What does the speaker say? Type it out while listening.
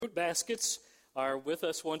fruit baskets are with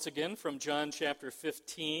us once again from John chapter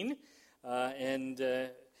 15.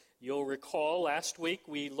 You'll recall last week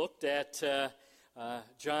we looked at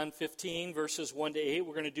John 15, verses 1 to 8.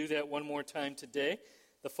 We're going to do that one more time today.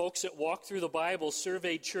 The folks that walk through the Bible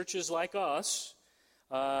surveyed churches like us,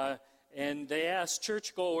 and they asked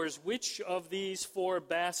churchgoers, which of these four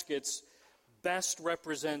baskets best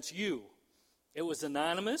represents you? It was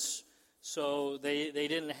anonymous, so they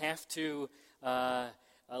didn't have to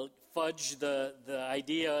fudge the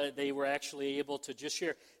idea. They were actually able to just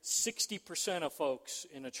share. 60% of folks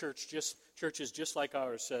in a churches just like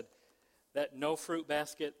ours said, that no fruit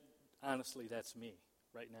basket, honestly, that's me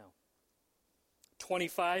right now.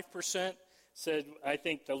 25% said, I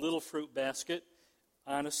think the little fruit basket,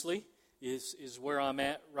 honestly, is where I'm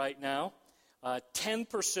at right now.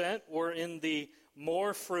 10% were in the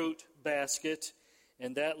more fruit basket,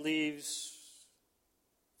 and that leaves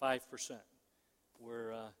 5%.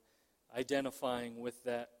 We're identifying with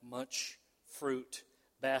that much fruit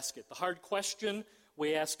basket. The hard question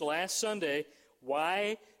we asked last Sunday,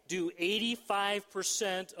 why do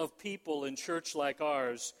 85% of people in church like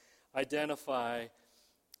ours identify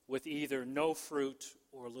with either no fruit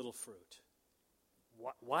or little fruit?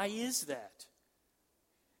 Why is that?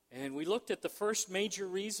 And we looked at the first major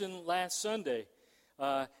reason last Sunday.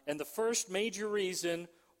 And the first major reason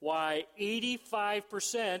why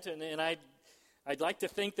 85%, and I'd like to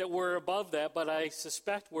think that we're above that, but I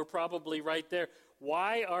suspect we're probably right there.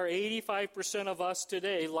 Why are 85% of us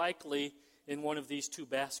today likely in one of these two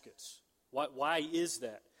baskets? Why is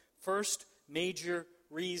that? First major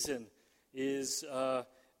reason is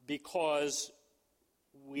because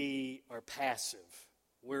we are passive.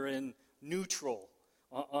 We're in neutral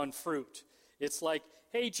on fruit. It's like,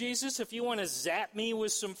 hey, Jesus, if you want to zap me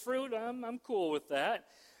with some fruit, I'm cool with that.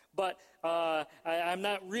 But I'm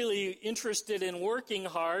not really interested in working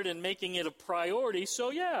hard and making it a priority.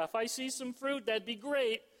 So yeah, if I see some fruit, that'd be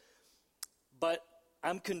great. But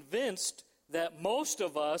I'm convinced that most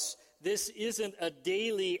of us, this isn't a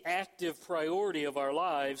daily active priority of our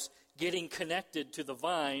lives, getting connected to the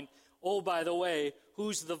vine. Oh, by the way,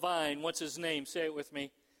 who's the vine? What's his name? Say it with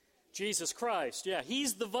me. Jesus Christ. Yeah,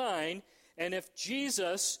 he's the vine. And if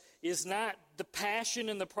Jesus is not the passion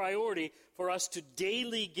and the priority for us to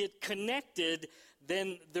daily get connected,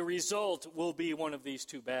 then the result will be one of these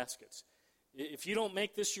two baskets. If you don't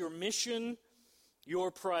make this your mission, your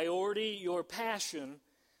priority, your passion,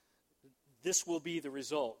 this will be the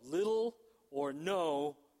result. Little or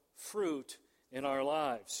no fruit in our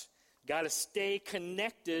lives. Got to stay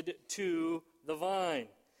connected to the vine.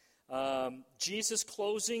 Jesus'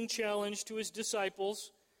 closing challenge to his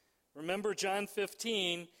disciples. Remember John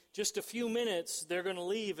 15, just a few minutes, they're going to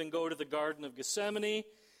leave and go to the Garden of Gethsemane.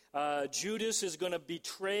 Judas is going to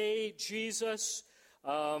betray Jesus,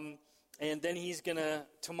 and then he's going to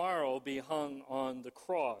tomorrow be hung on the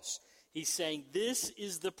cross. He's saying, this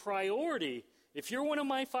is the priority. If you're one of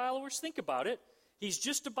my followers, think about it. He's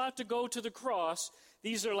just about to go to the cross.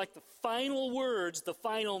 These are like the final words, the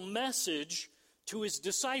final message to his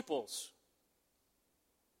disciples.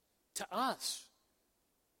 To us.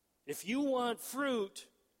 If you want fruit,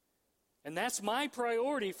 and that's my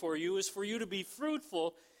priority for you, is for you to be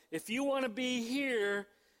fruitful. If you want to be here,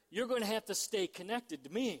 you're going to have to stay connected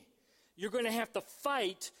to me. You're going to have to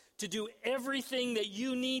fight to do everything that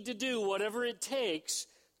you need to do, whatever it takes,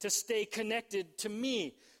 to stay connected to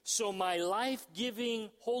me. So my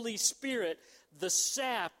life-giving Holy Spirit, the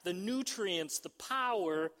sap, the nutrients, the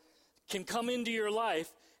power can come into your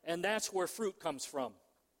life, and that's where fruit comes from.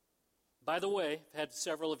 By the way, I've had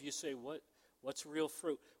several of you say, what's real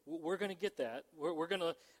fruit? We're going to get that. We're going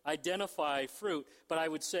to identify fruit. But I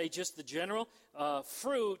would say just the general,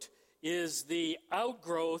 fruit is the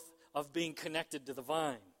outgrowth of being connected to the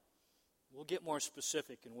vine. We'll get more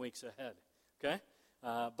specific in weeks ahead, okay?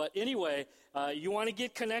 But anyway, you want to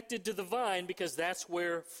get connected to the vine because that's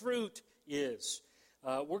where fruit is.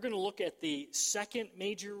 We're going to look at the second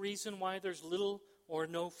major reason why there's little or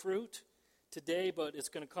no fruit today, but it's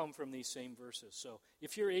going to come from these same verses. So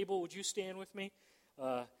if you're able, would you stand with me?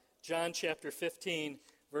 John chapter 15,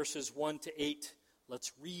 verses 1 to 8.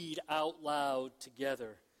 Let's read out loud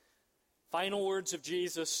together. Final words of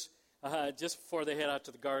Jesus just before they head out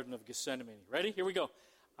to the Garden of Gethsemane. Ready? Here we go.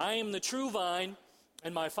 I am the true vine,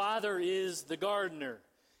 and my Father is the gardener.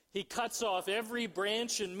 He cuts off every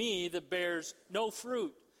branch in me that bears no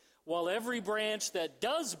fruit, while every branch that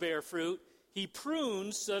does bear fruit, he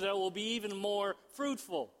prunes so that it will be even more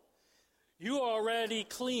fruitful. You are already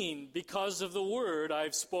clean because of the word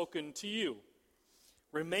I've spoken to you.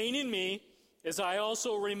 Remain in me as I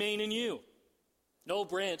also remain in you. No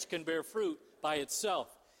branch can bear fruit by itself.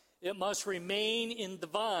 it must remain in the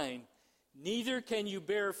vine. Neither can you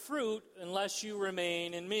bear fruit unless you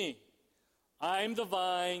remain in me. I am the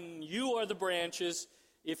vine, you are the branches.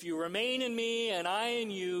 If you remain in me and I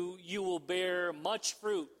in you, you will bear much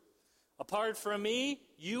fruit. Apart from me,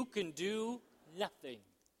 you can do nothing.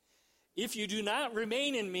 If you do not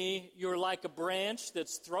remain in me, you're like a branch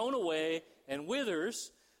that's thrown away and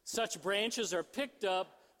withers. Such branches are picked up,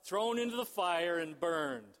 thrown into the fire, and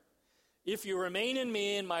burned. If you remain in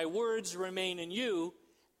me and my words remain in you,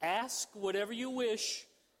 ask whatever you wish,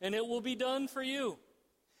 and it will be done for you.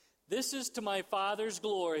 This is to my Father's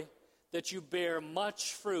glory, that you bear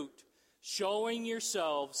much fruit, showing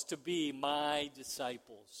yourselves to be my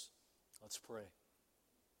disciples. Let's pray.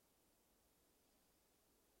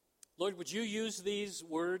 Lord, would you use these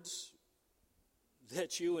words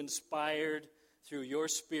that you inspired through your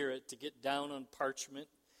Spirit to get down on parchment?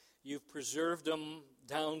 You've preserved them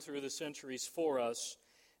down through the centuries for us,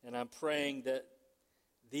 and I'm praying that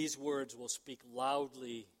these words will speak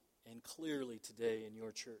loudly and clearly today in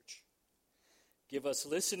your church. Give us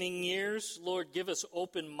listening ears, Lord. Give us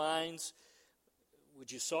open minds.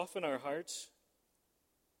 Would you soften our hearts?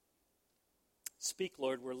 Speak,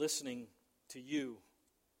 Lord. We're listening to you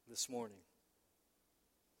this morning.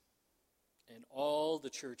 And all the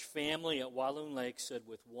church family at Walloon Lake said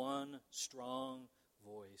with one strong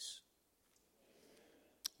voice,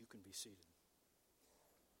 you can be seated.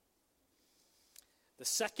 The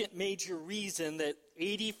second major reason that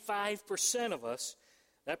 85% of us,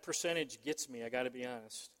 that percentage gets me, I got to be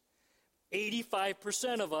honest.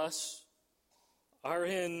 85% of us are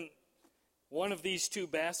in one of these two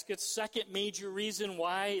baskets. Second major reason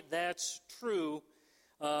why that's true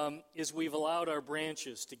is we've allowed our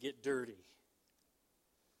branches to get dirty.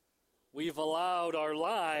 We've allowed our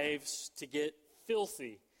lives to get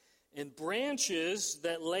filthy. And branches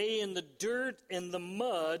that lay in the dirt and the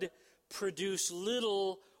mud produce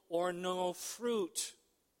little or no fruit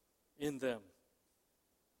in them.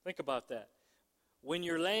 Think about that. When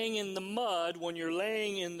you're laying in the mud, when you're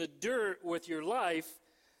laying in the dirt with your life,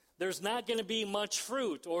 there's not going to be much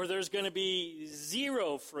fruit, or there's going to be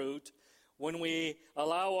zero fruit when we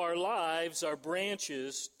allow our lives, our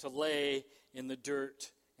branches, to lay in the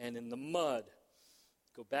dirt and in the mud.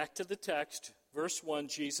 Go back to the text. Verse 1,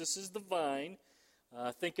 Jesus is the vine.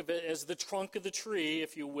 Think of it as the trunk of the tree,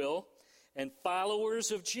 if you will. And followers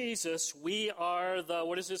of Jesus, we are the,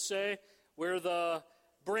 what does it say? We're the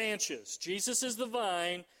branches. Jesus is the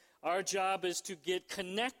vine. Our job is to get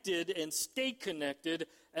connected and stay connected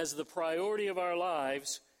as the priority of our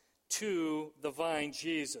lives to the vine,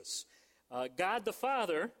 Jesus. God the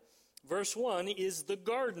Father, verse 1, is the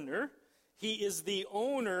gardener. He is the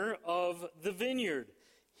owner of the vineyard.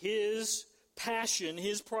 His passion,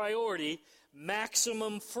 his priority,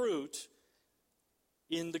 maximum fruit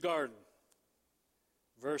in the garden.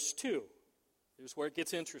 Verse 2, here's where it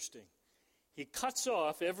gets interesting. He cuts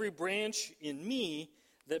off every branch in me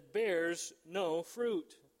that bears no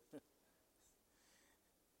fruit.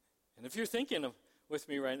 And if you're thinking with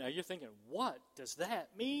me right now, you're thinking, what does that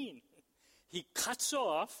mean? He cuts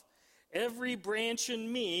off every branch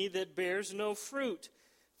in me that bears no fruit.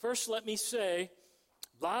 First, let me say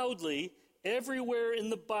loudly, everywhere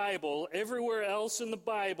in the Bible, everywhere else in the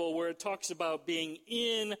Bible where it talks about being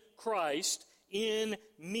in Christ, in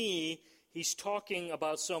me, he's talking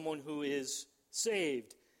about someone who is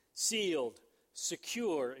saved, sealed,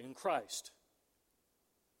 secure in Christ.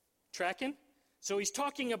 Tracking? So he's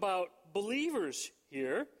talking about believers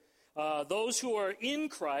here, those who are in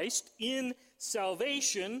Christ, in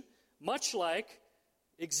salvation, much like,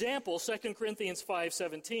 example, 2 Corinthians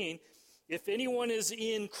 5:17, if anyone is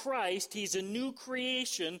in Christ, he's a new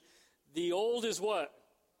creation. The old is what?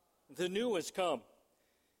 The new has come.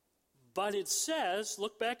 But it says,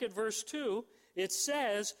 look back at verse 2, it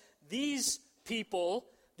says these people,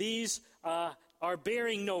 these are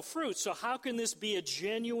bearing no fruit. So how can this be a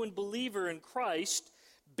genuine believer in Christ,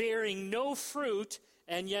 bearing no fruit,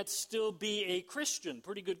 and yet still be a Christian?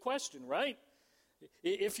 Pretty good question, right?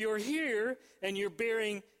 If you're here and you're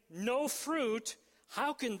bearing no fruit,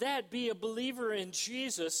 how can that be a believer in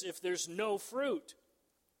Jesus if there's no fruit?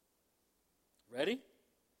 Ready?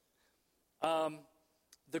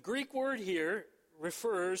 The Greek word here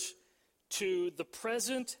refers to the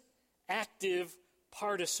present active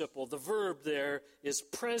participle. The verb there is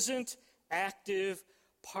present active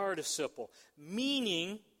participle.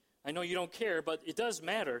 Meaning, I know you don't care, but it does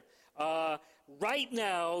matter. Right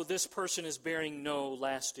now, this person is bearing no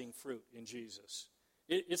lasting fruit in Jesus.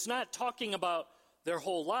 It's not talking about their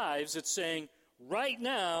whole lives. It's saying, right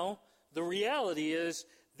now, the reality is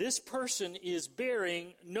this person is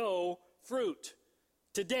bearing no fruit.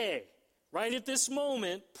 Today, right at this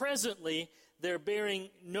moment, presently, they're bearing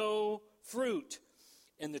no fruit.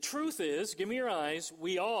 And the truth is, give me your eyes,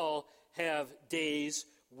 we all have days,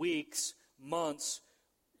 weeks, months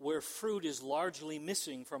where fruit is largely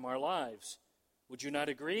missing from our lives. Would you not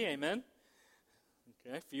agree? Amen?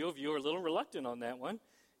 Okay, a few of you are a little reluctant on that one.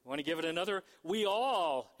 You want to give it another? We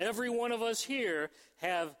all, every one of us here,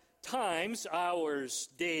 have times, hours,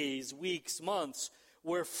 days, weeks, months,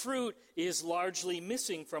 where fruit is largely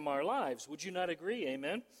missing from our lives. Would you not agree?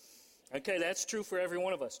 Amen? Okay, that's true for every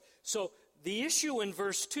one of us. So the issue in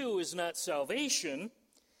verse 2 is not salvation.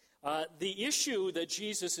 The issue that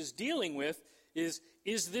Jesus is dealing with is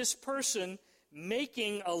this person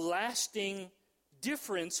making a lasting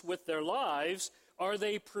difference with their lives? Are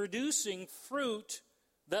they producing fruit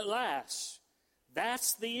that lasts?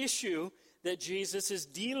 That's the issue that Jesus is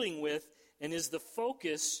dealing with and is the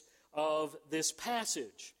focus of this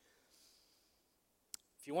passage.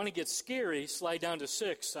 If you want to get scary, slide down to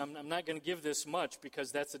 6. I'm not going to give this much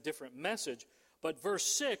because that's a different message. But verse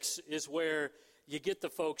 6 is where you get the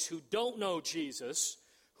folks who don't know Jesus,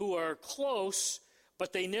 who are close,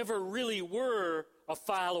 but they never really were a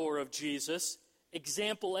follower of Jesus.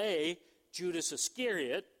 Example A, Judas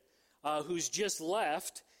Iscariot, who's just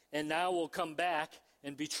left and now will come back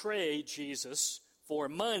and betray Jesus for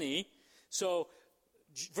money. So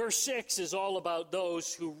verse 6 is all about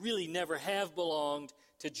those who really never have belonged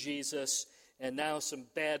to Jesus, and now some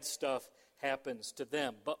bad stuff happens to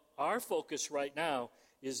them. But our focus right now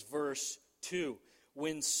is verse 2.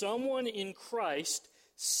 When someone in Christ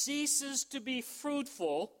ceases to be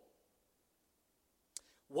fruitful,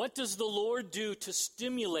 what does the Lord do to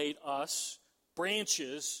stimulate us,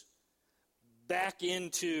 branches, back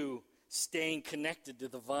into staying connected to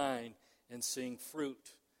the vine and seeing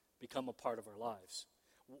fruit become a part of our lives?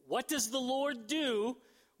 What does the Lord do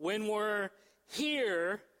when we're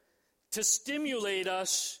here to stimulate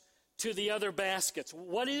us to the other baskets?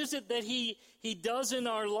 What is it that he does in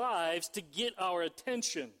our lives to get our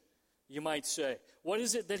attention, you might say? What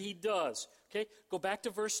is it that he does? Okay, go back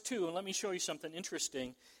to verse 2 and let me show you something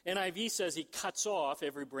interesting. NIV says he cuts off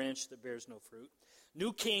every branch that bears no fruit.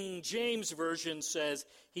 New King James Version says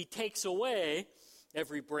he takes away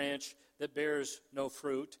every branch that bears no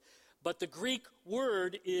fruit. But the Greek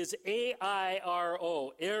word is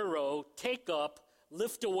A-I-R-O, arrow, take up,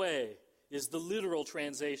 lift away, is the literal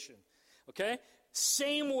translation. Okay?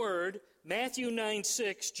 Same word, Matthew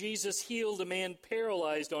 9:6, Jesus healed a man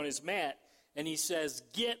paralyzed on his mat, and he says,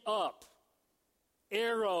 get up.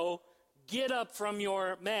 Arrow, get up from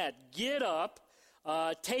your mat. Get up,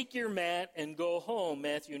 take your mat, and go home,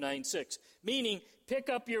 Matthew 9:6. Meaning, pick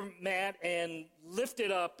up your mat and lift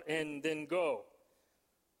it up and then go.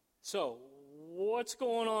 So, what's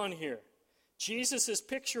going on here? Jesus is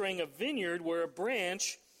picturing a vineyard where a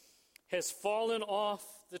branch has fallen off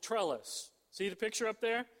the trellis. See the picture up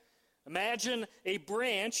there? Imagine a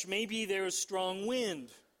branch, maybe there was strong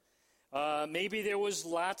wind. Maybe there was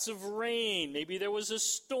lots of rain. Maybe there was a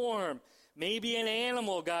storm. Maybe an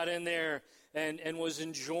animal got in there and was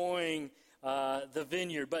enjoying the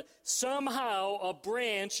vineyard. But somehow a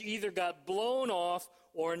branch either got blown off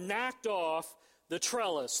or knocked off the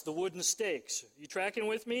trellis, the wooden stakes. You tracking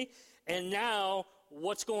with me? And now,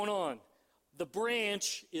 what's going on? The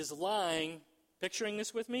branch is lying, picturing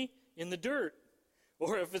this with me, in the dirt.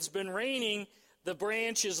 Or if it's been raining, the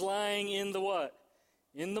branch is lying in the what?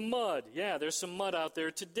 In the mud. Yeah, there's some mud out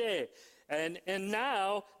there today. And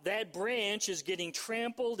now that branch is getting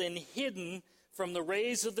trampled and hidden from the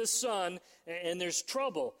rays of the sun, and there's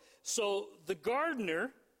trouble. So the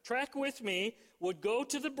gardener, track with me, would go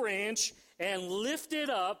to the branch and lift it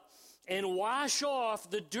up and wash off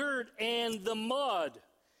the dirt and the mud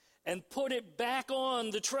and put it back on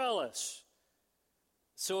the trellis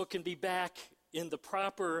so it can be back in the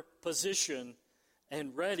proper position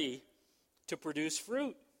and ready to produce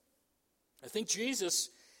fruit. I think Jesus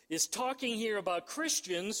is talking here about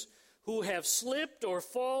Christians who have slipped or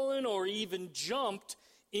fallen or even jumped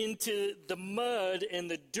into the mud and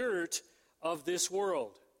the dirt of this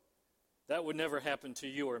world. That would never happen to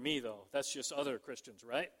you or me, though. That's just other Christians,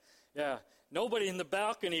 right? Yeah. Nobody in the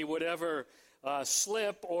balcony would ever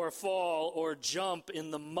slip or fall or jump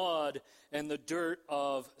in the mud and the dirt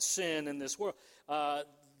of sin in this world.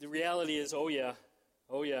 The reality is, oh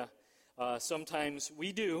yeah. Sometimes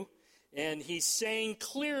we do. And he's saying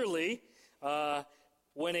clearly,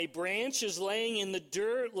 when a branch is laying in the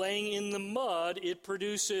dirt, laying in the mud, it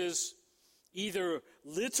produces either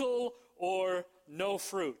little or no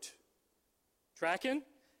fruit. Tracking?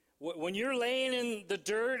 When you're laying in the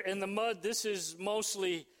dirt and the mud, this is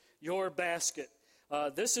mostly your basket.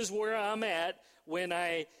 This is where I'm at when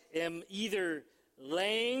I am either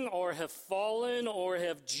laying or have fallen or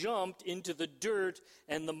have jumped into the dirt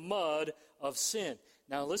and the mud of sin.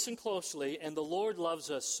 Now listen closely, and the Lord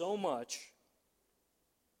loves us so much.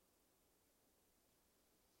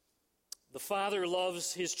 The Father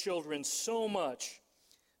loves His children so much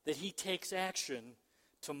that He takes action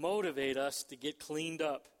to motivate us to get cleaned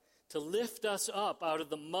up, to lift us up out of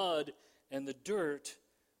the mud and the dirt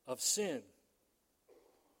of sin.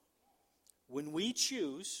 When we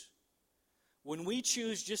choose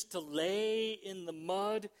just to lay in the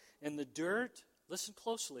mud and the dirt, listen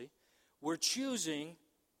closely, we're choosing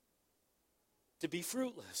to be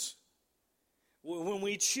fruitless. When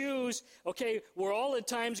we choose, okay, we're all at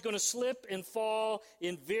times going to slip and fall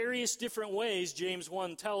in various different ways, James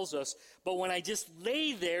 1 tells us. But when I just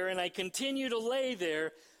lay there and I continue to lay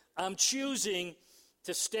there, I'm choosing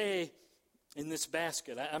to stay in this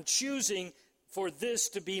basket. I'm choosing for this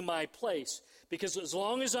to be my place. Because as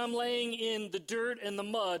long as I'm laying in the dirt and the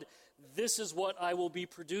mud, this is what I will be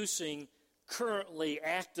producing currently,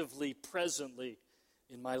 actively, presently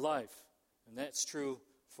in my life. And that's true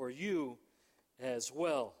for you as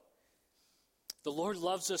well. The Lord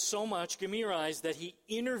loves us so much, give me your eyes, that He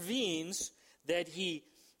intervenes, that He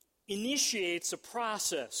initiates a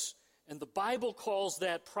process. And the Bible calls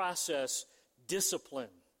that process discipline.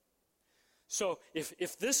 So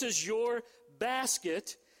if this is your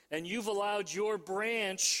basket and you've allowed your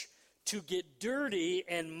branch to get dirty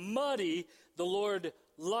and muddy, the Lord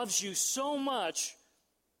loves you so much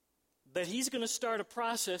that He's going to start a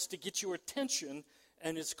process to get your attention,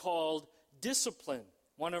 and it's called discipline.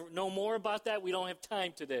 Want to know more about that? We don't have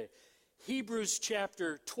time today. Hebrews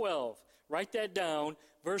chapter 12. Write that down.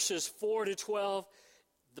 Verses 4 to 12.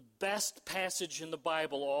 The best passage in the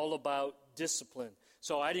Bible all about discipline.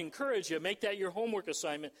 So I'd encourage you, make that your homework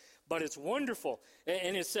assignment. But it's wonderful.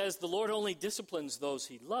 And it says the Lord only disciplines those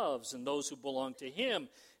He loves and those who belong to Him.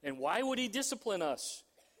 And why would He discipline us?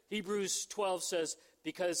 Hebrews 12 says,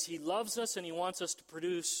 because He loves us and He wants us to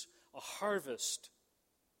produce a harvest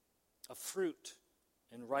of fruit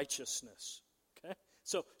and righteousness. Okay?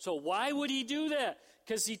 So why would He do that?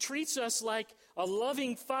 Because He treats us like a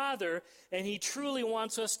loving Father, and He truly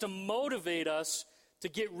wants us to motivate us to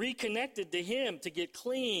get reconnected to Him, to get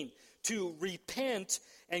clean, to repent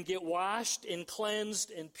and get washed and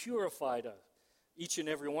cleansed and purified, each and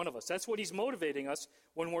every one of us. That's what He's motivating us.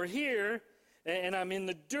 When we're here and I'm in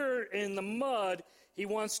the dirt, in the mud, He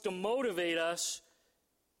wants to motivate us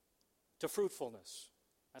to fruitfulness.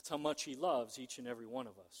 That's how much He loves each and every one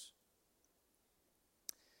of us.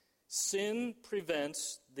 Sin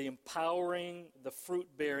prevents the empowering, the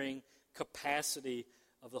fruit-bearing capacity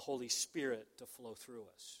of the Holy Spirit to flow through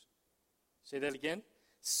us. Say that again.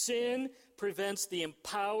 Sin prevents the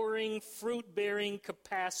empowering, fruit-bearing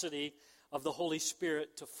capacity of the Holy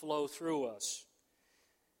Spirit to flow through us.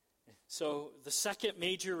 So the second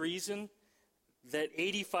major reason that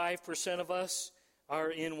 85% of us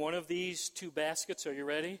are in one of these two baskets, are you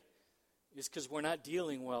ready? Is because we're not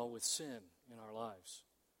dealing well with sin in our lives.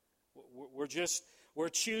 We're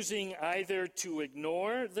choosing either to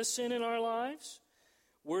ignore the sin in our lives.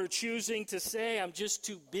 We're choosing to say, I'm just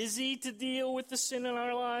too busy to deal with the sin in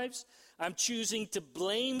our lives. I'm choosing to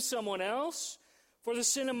blame someone else for the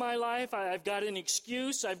sin in my life. I've got an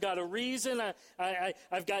excuse. I've got a reason.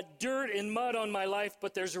 I've got dirt and mud on my life,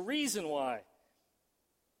 but there's a reason why.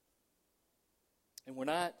 And we're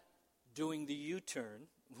not doing the U-turn.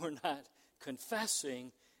 We're not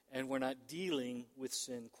confessing, and we're not dealing with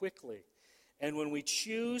sin quickly. And when we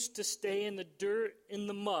choose to stay in the dirt, in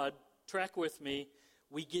the mud, track with me,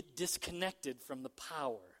 we get disconnected from the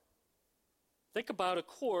power. Think about a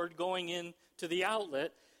cord going into the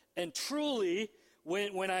outlet, and truly,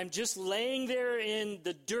 when I'm just laying there in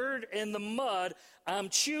the dirt and the mud, I'm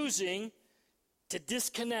choosing to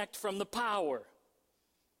disconnect from the power.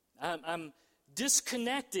 I'm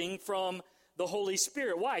disconnecting from the Holy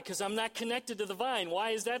Spirit. Why? Because I'm not connected to the vine. Why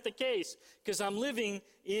is that the case? Because I'm living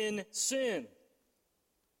in sin.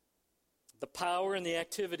 The power and the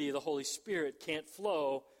activity of the Holy Spirit can't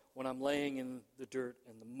flow when I'm laying in the dirt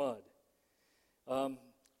and the mud.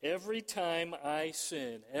 Every time I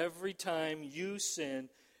sin, every time you sin,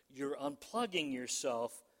 you're unplugging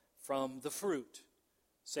yourself from the fruit.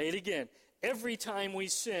 Say it again. Every time we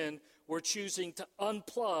sin, we're choosing to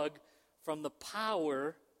unplug from the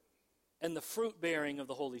power and the fruit-bearing of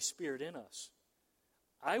the Holy Spirit in us.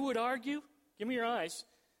 I would argue, give me your eyes,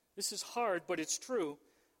 this is hard, but it's true.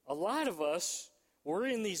 A lot of us, we're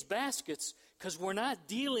in these baskets because we're not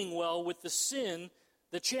dealing well with the sin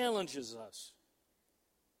that challenges us.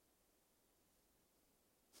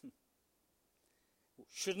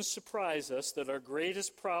 shouldn't surprise us that our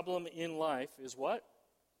greatest problem in life is what?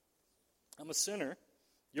 I'm a sinner.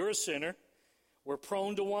 You're a sinner. We're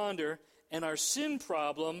prone to wander. And our sin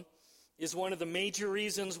problem is one of the major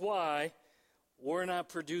reasons why we're not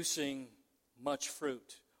producing much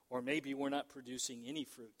fruit. Or maybe we're not producing any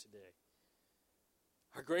fruit today.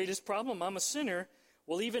 Our greatest problem, I'm a sinner.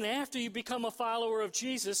 Well, even after you become a follower of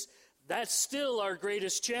Jesus, that's still our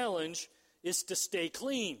greatest challenge, is to stay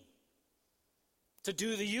clean. To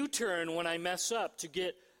do the U-turn when I mess up, to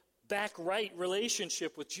get back right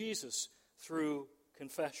relationship with Jesus through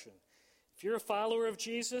confession. If you're a follower of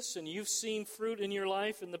Jesus and you've seen fruit in your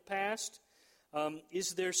life in the past,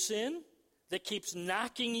 is there sin that keeps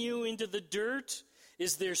knocking you into the dirt?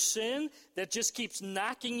 Is there sin that just keeps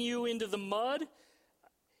knocking you into the mud?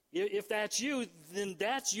 If that's you, then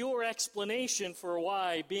that's your explanation for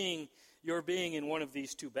why you're being in one of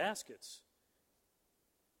these two baskets.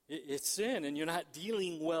 It's sin, and you're not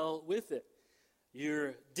dealing well with it.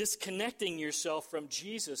 You're disconnecting yourself from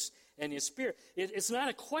Jesus and His Spirit. It's not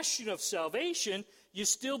a question of salvation. You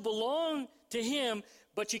still belong to Him,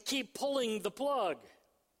 but you keep pulling the plug.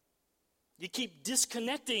 You keep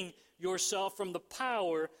disconnecting yourself from the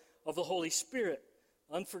power of the Holy Spirit.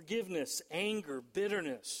 Unforgiveness, anger,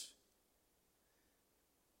 bitterness.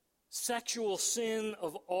 Sexual sin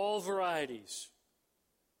of all varieties.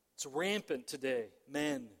 It's rampant today.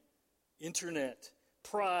 Men, internet,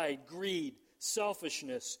 pride, greed,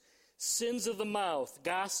 selfishness, sins of the mouth,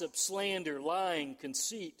 gossip, slander, lying,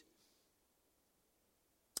 conceit.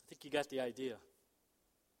 I think you got the idea.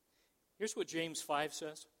 Here's what James 5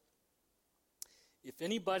 says. If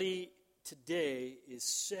anybody today is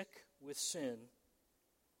sick with sin,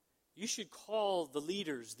 you should call the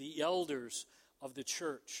leaders, the elders of the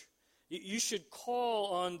church. You should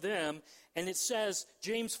call on them. And it says,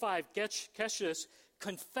 James 5, catch this,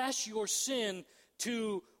 confess your sin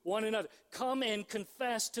to one another. Come and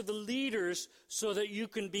confess to the leaders so that you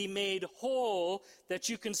can be made whole, that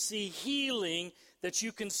you can see healing, that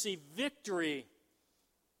you can see victory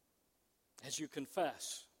as you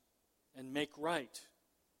confess and make right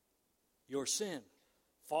your sin,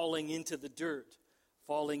 falling into the dirt,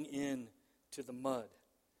 falling into the mud.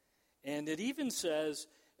 And it even says,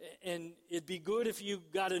 and it'd be good if you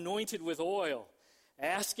got anointed with oil,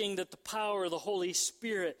 asking that the power of the Holy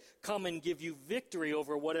Spirit come and give you victory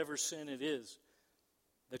over whatever sin it is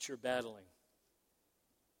that you're battling.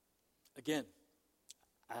 Again,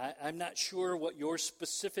 I'm not sure what your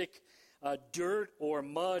specific dirt or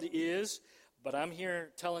mud is, but I'm here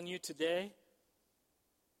telling you today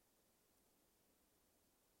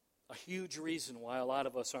a huge reason why a lot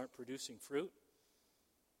of us aren't producing fruit.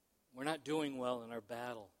 We're not doing well in our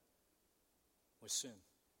battle with sin.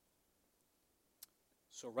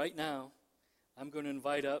 So right now, I'm going to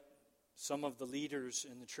invite up some of the leaders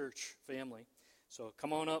in the church family. So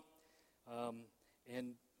come on up,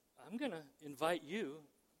 and I'm going to invite you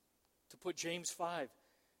to put James 5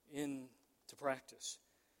 into practice.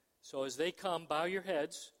 So as they come, bow your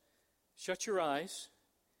heads, shut your eyes.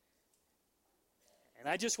 And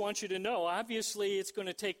I just want you to know, obviously it's going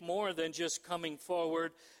to take more than just coming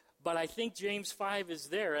forward, but I think James 5 is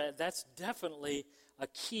there. That's definitely a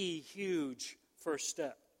key, huge first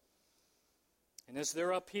step. And as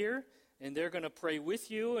they're up here, and they're going to pray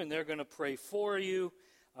with you, and they're going to pray for you,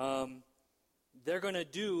 they're going to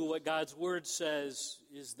do what God's Word says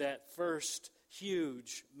is that first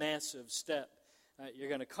huge, massive step. You're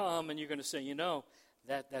going to come and you're going to say,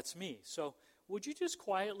 that's me. So would you just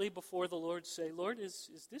quietly before the Lord say, Lord,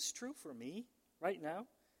 is this true for me right now?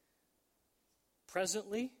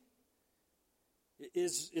 Presently?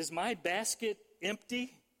 Is my basket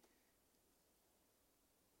empty?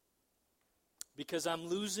 Because I'm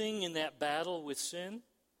losing in that battle with sin?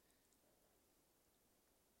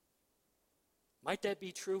 Might that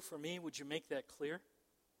be true for me? Would you make that clear?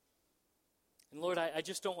 And Lord, I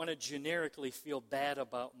just don't want to generically feel bad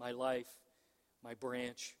about my life, my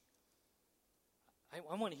branch.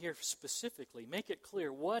 I want to hear specifically, make it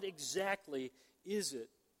clear, what exactly is it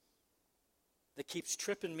that keeps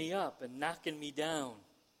tripping me up and knocking me down?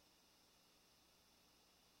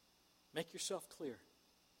 Make yourself clear.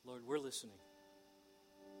 Lord, we're listening.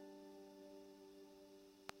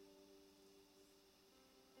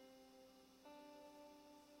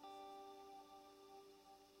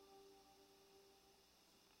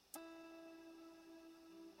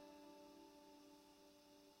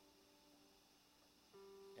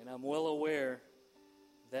 And I'm well aware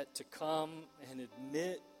that to come and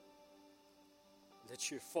admit that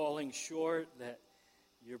you're falling short, that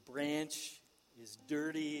your branch is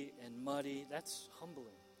dirty and muddy, that's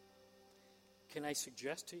humbling. Can I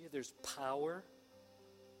suggest to you there's power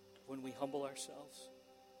when we humble ourselves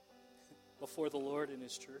before the Lord and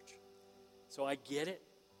His church. So I get it.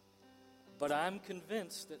 But I'm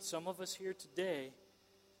convinced that some of us here today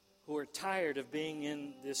who are tired of being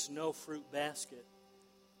in this no-fruit basket,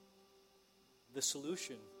 the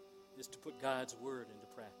solution is to put God's Word into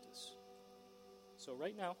practice. So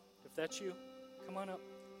right now, if that's you, come on up.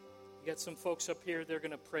 You got some folks up here. They're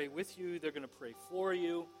going to pray with you. They're going to pray for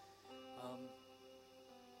you.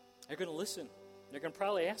 They're going to listen. They're going to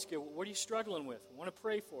probably ask you, what are you struggling with? I want to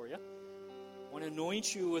pray for you. I want to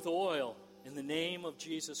anoint you with oil in the name of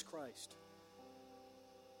Jesus Christ.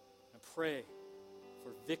 I pray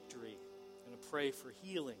for victory. I'm going to pray for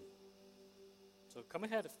healing. So come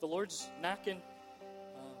ahead. If the Lord's knocking,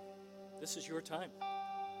 this is your time.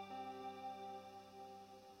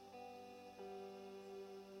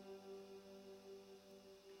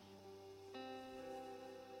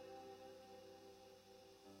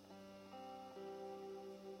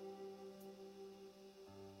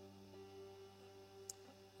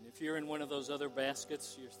 If you're in one of those other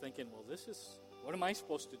baskets, you're thinking, well, what am I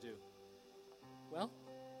supposed to do? Well,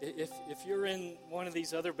 if you're in one of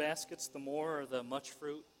these other baskets, the more or the much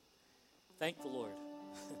fruit, thank the Lord.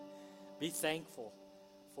 Be thankful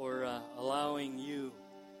for allowing you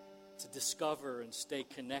to discover and stay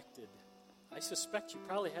connected. I suspect you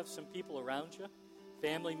probably have some people around you,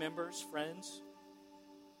 family members, friends,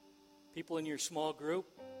 people in your small group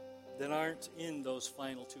that aren't in those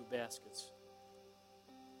final two baskets.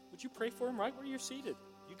 Would you pray for them right where you're seated?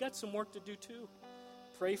 You got some work to do too.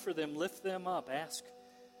 Pray for them, lift them up, ask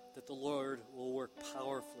that the Lord will work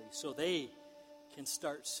powerfully so they can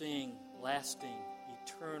start seeing lasting,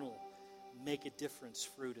 eternal, make a difference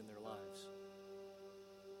fruit in their lives.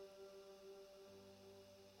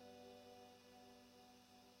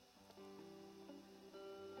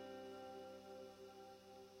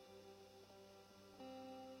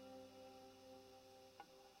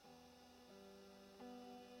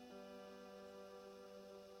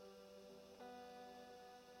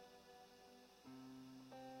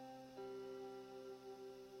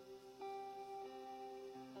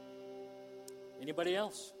 Anybody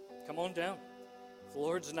else? Come on down. If the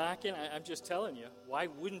Lord's knocking, I'm just telling you, why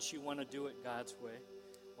wouldn't you want to do it God's way?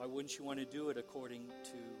 Why wouldn't you want to do it according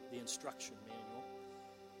to the instruction manual?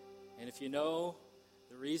 And if you know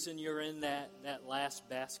the reason you're in that last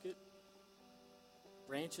basket,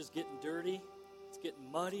 branch is getting dirty, it's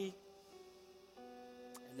getting muddy,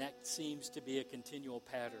 and that seems to be a continual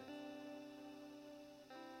pattern.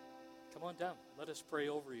 Come on down. Let us pray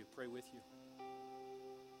over you, pray with you.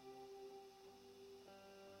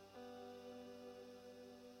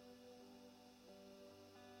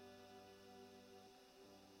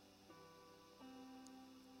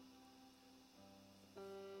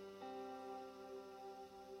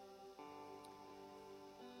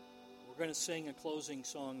 We're going to sing a closing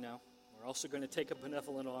song now. We're also going to take a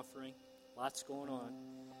benevolent offering. Lots going on.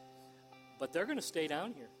 But they're going to stay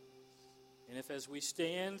down here. And if as we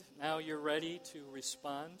stand, now you're ready to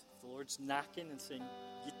respond, if the Lord's knocking and saying,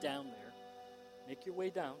 get down there, make your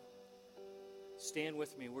way down. Stand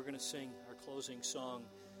with me. We're going to sing our closing song.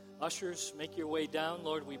 Ushers, make your way down.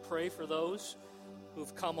 Lord, we pray for those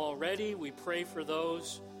who've come already. We pray for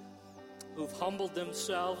those who've humbled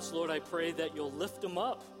themselves. Lord, I pray that you'll lift them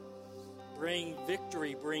up. Bring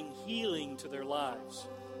victory, bring healing to their lives.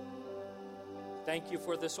 Thank you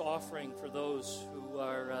for this offering for those who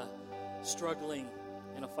are struggling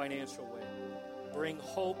in a financial way. Bring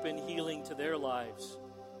hope and healing to their lives.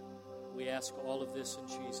 We ask all of this in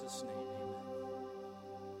Jesus' name.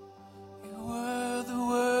 Amen. You were the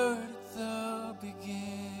Word at the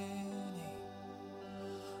beginning,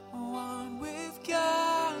 one with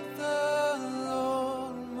God the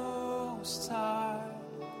Lord Most High.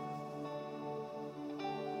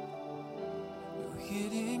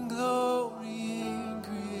 Hidden glory in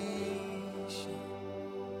creation,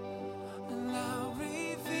 and now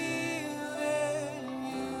revealing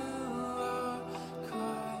you are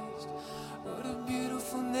Christ. What a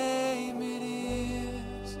beautiful name it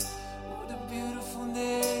is. What a beautiful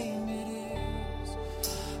name it is.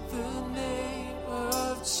 The name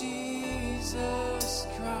of Jesus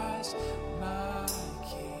Christ, my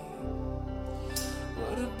King.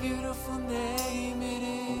 What a beautiful name it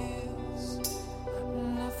is.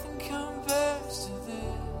 Nothing compares to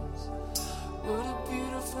this. What a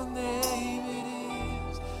beautiful name it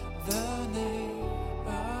is. The name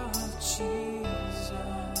of Jesus.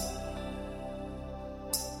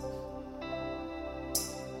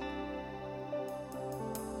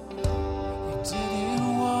 You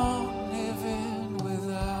didn't want heaven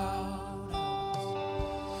without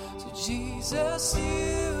us. So Jesus,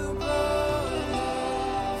 you brought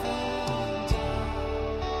heaven.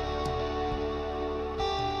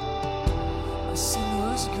 My sin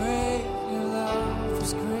was great, your love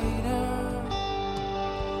was greater.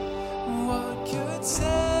 What could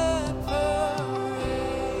separate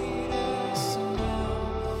us now?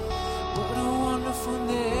 What a wonderful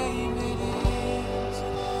name it is.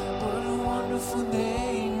 What a wonderful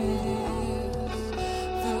name it is.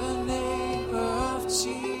 The name of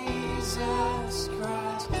Jesus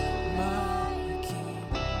Christ, my King.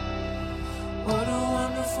 What a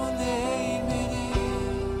wonderful name it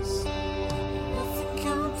is. Nothing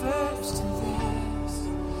compares to this.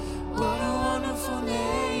 What a wonderful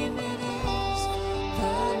name it is.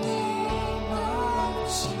 The name of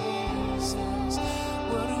Jesus.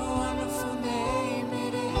 What a wonderful name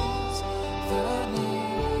it is. The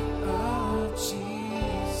name of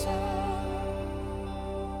Jesus.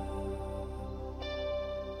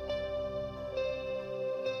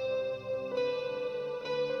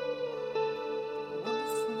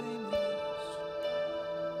 Wonderful name it is.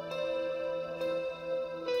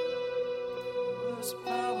 There's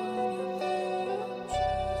power in your name,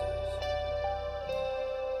 Jesus.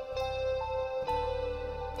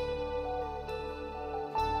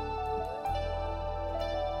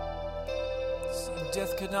 Sing,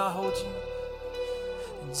 death could not hold you.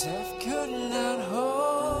 Death could not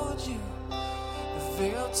hold you. The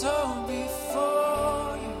veil torn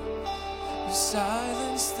before you. You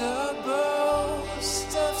silenced the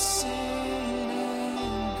boast of sin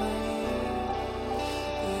and grave.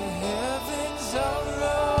 The heavens are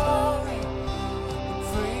roaring in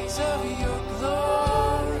praise of your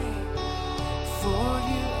glory. For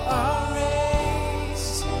you are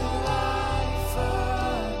raised to life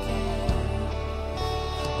again.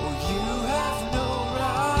 Oh, you have no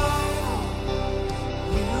rival.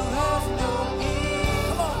 You have no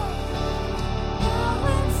equal. Now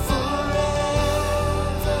and forever,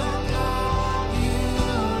 God, you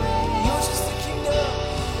reign. Yours is the kingdom.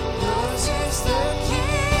 Yours is the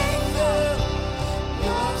kingdom.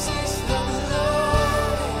 Yours is the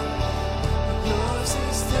glory. Yours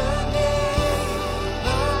is the name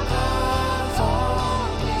above all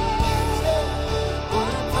names.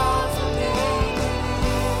 What a powerful name it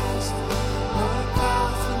is. What a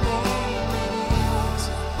powerful name it is.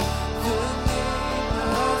 The name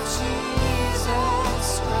of Jesus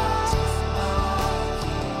Christ, my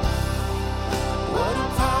King. What a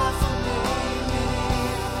powerful name it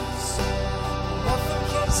is. Nothing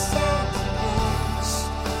can stand against.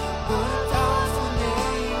 What a powerful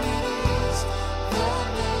name it is. The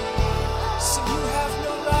name. So you have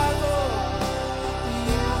no rival.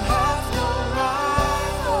 You have no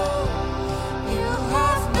rival. You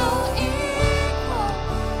have no equal.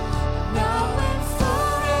 Now and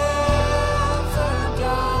forever,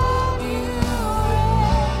 God, you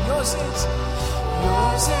reign. Yours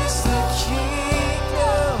is the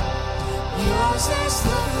kingdom. Yours is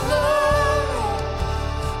the glory.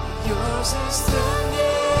 Yours is the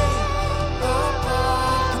name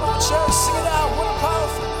above. Come on, church, sing it out. What a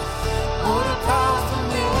powerful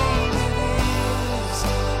name it is.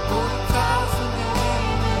 What a powerful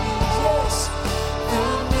name it is. Yes, the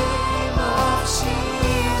name of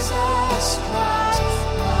Jesus Christ,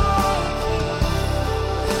 my King.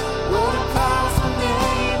 What a powerful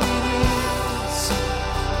name it is.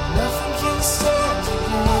 Nothing can stand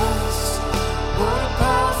against. What a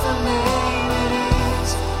powerful name it is.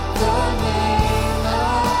 The name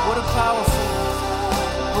of. What a powerful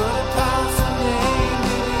name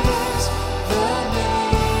it is. The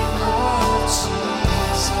name of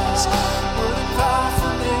Jesus. What a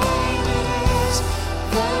powerful name it is.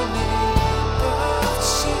 The name of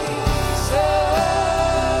Jesus.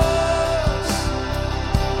 Jesus.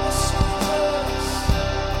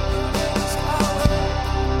 Your name is power.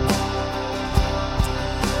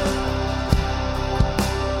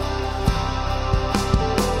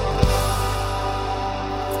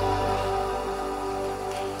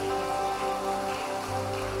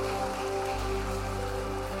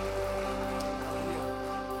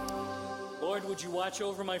 Lord, would you watch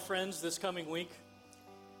over my friends this coming week?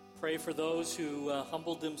 Pray for those who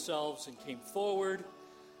humbled themselves and came forward.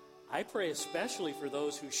 I pray especially for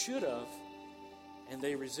those who should have and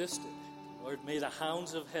they resisted. Lord, may the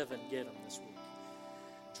hounds of heaven get them this week.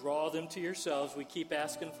 Draw them to yourselves. We keep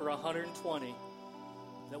asking for 120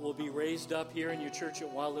 that will be raised up here in your church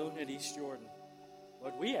at Walloon at East Jordan.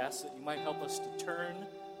 Lord, we ask that you might help us to turn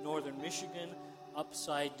northern Michigan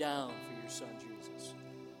upside down for your son Jesus.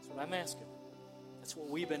 That's what I'm asking. That's what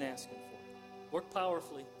we've been asking for. Work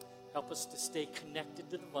powerfully. Help us to stay connected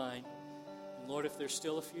to the vine. And Lord, if there's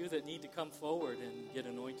still a few that need to come forward and get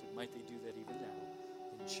anointed, might they do that even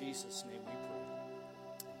now. In Jesus' name we pray.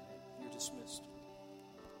 Amen. You're dismissed.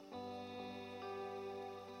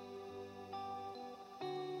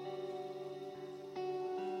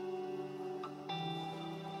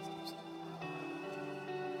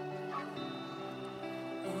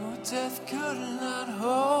 death could not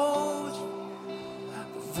hold you.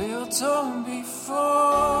 The veil torn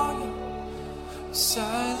before you.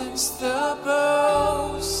 Silence the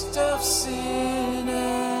boast of sin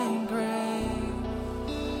and grave.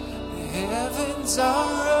 The heavens are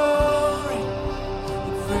roaring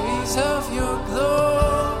the praise of your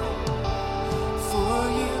glory. For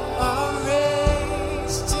you are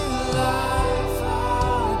raised to life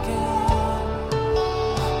again.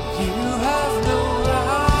 You have no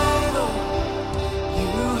rival,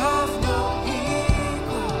 you have no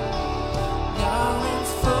equal. Now and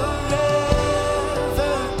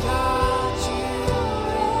forever, God, you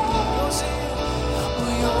reign.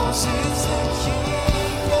 Yours is the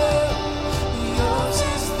kingdom, yours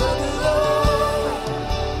is the glory,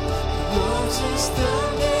 yours is the